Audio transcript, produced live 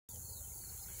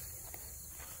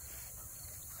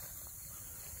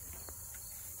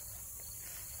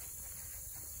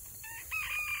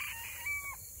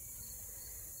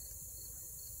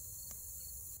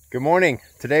Good morning.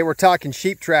 Today we're talking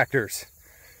sheep tractors,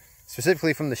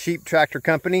 specifically from the Sheep Tractor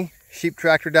Company,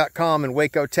 sheeptractor.com in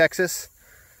Waco, Texas,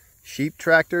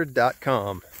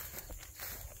 sheeptractor.com.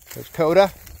 There's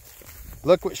Coda.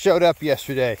 Look what showed up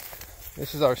yesterday.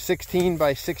 This is our 16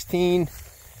 by 16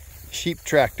 sheep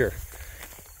tractor.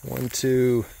 I want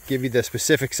to give you the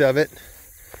specifics of it.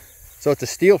 So it's a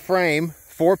steel frame,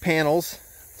 4 panels.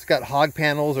 It's got hog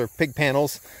panels or pig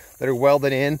panels that are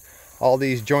welded in. All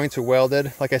these joints are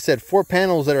welded. Like I said, 4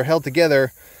 panels that are held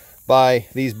together by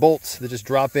these bolts that just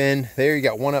drop in. There you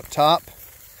got one up top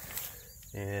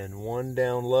and one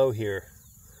down low here.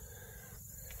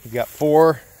 You got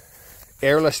 4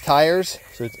 airless tires,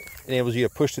 so it enables you to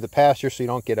push through the pasture so you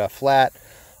don't get a flat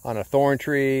on a thorn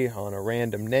tree, on a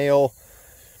random nail.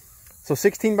 So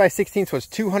 16 by 16, so it's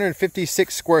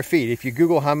 256 square feet. If you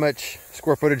Google how much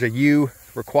square footage a U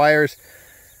requires,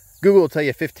 Google will tell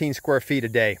you 15 square feet a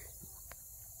day,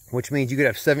 which means you could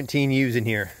have 17 ewes in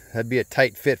here. That'd be a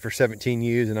tight fit for 17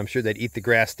 ewes, and I'm sure they'd eat the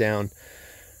grass down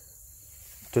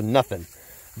to nothing.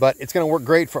 But it's gonna work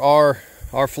great for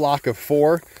our flock of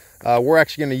 4. We're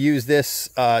actually gonna use this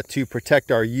to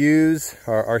protect our ewes,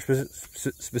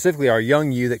 specifically our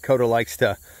young ewe that Coda likes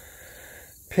to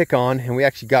pick on. And we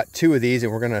actually got 2 of these,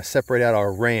 and we're gonna separate out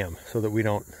our ram so that we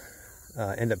don't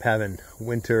end up having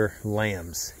winter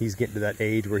lambs. He's getting to that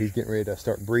age where he's getting ready to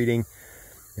start breeding.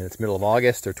 And it's middle of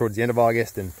August or towards the end of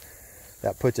August, and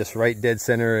that puts us right dead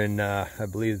center in I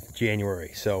believe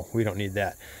January, so we don't need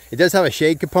that. It does have a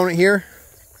shade component here.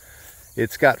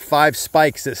 It's got 5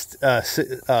 spikes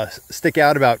that stick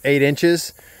out about 8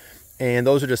 inches, and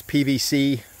those are just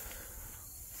PVC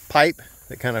pipe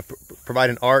that kind of provide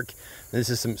an arc. And this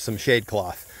is some shade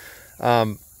cloth.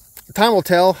 Time will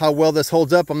tell how well this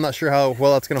holds up. I'm not sure how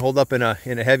well it's going to hold up in a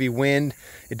heavy wind.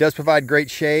 It does provide great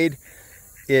shade.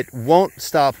 It won't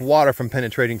stop water from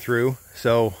penetrating through,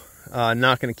 so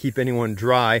not going to keep anyone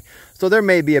dry. So there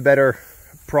may be a better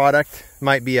product.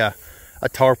 Might be a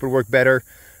tarp would work better.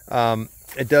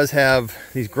 It does have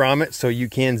these grommets, so you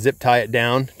can zip tie it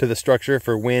down to the structure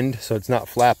for wind, so it's not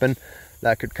flapping.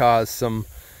 That could cause some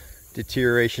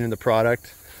deterioration in the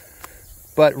product.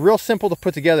 But real simple to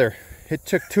put together. It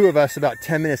took 2 of us about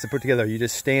 10 minutes to put together. You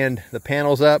just stand the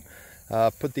panels up,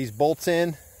 put these bolts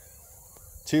in,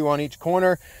 2 on each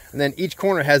corner, and then each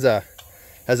corner has a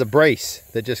brace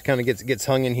that just kind of gets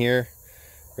hung in here,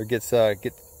 or gets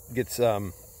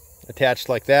attached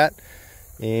like that,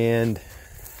 and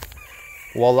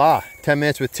voila, 10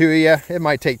 minutes with 2 of you. It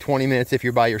might take 20 minutes if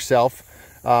you're by yourself.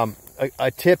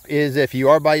 A tip is, if you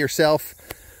are by yourself,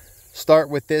 start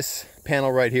with this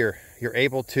panel right here. You're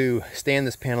able to stand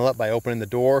this panel up by opening the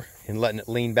door and letting it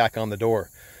lean back on the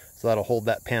door, so that'll hold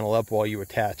that panel up while you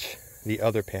attach the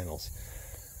other panels.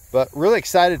 But really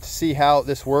excited to see how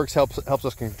this works. Helps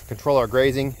us control our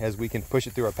grazing as we can push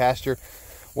it through our pasture.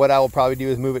 What I will probably do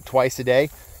is move it twice a day,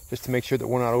 just to make sure that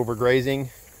we're not overgrazing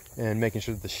and making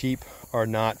sure that the sheep are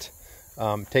not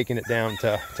taking it down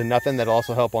to nothing. That'll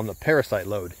also help on the parasite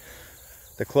load.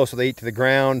 The closer they eat to the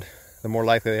ground, the more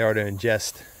likely they are to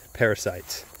ingest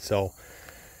parasites. So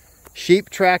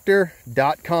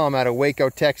sheeptractor.com out of Waco,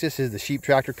 Texas is the Sheep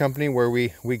Tractor Company where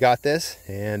we got this,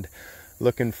 and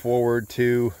looking forward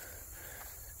to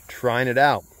trying it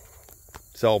out.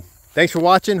 So thanks for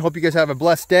watching. Hope you guys have a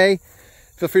blessed day.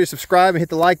 Feel free to subscribe and hit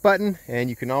the like button,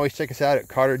 and you can always check us out at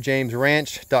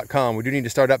carterjamesranch.com. We do need to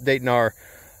start updating our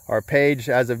page.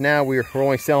 As of now, we're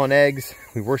only selling eggs.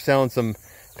 We were selling some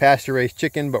pasture raised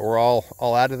chicken, but we're all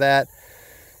out of that.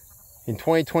 In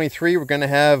 2023, we're going to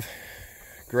have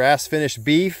grass finished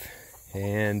beef,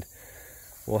 and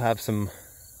we'll have some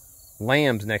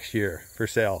lambs next year for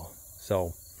sale.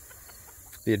 So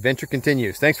the adventure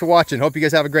continues. Thanks for watching. Hope you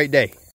guys have a great day.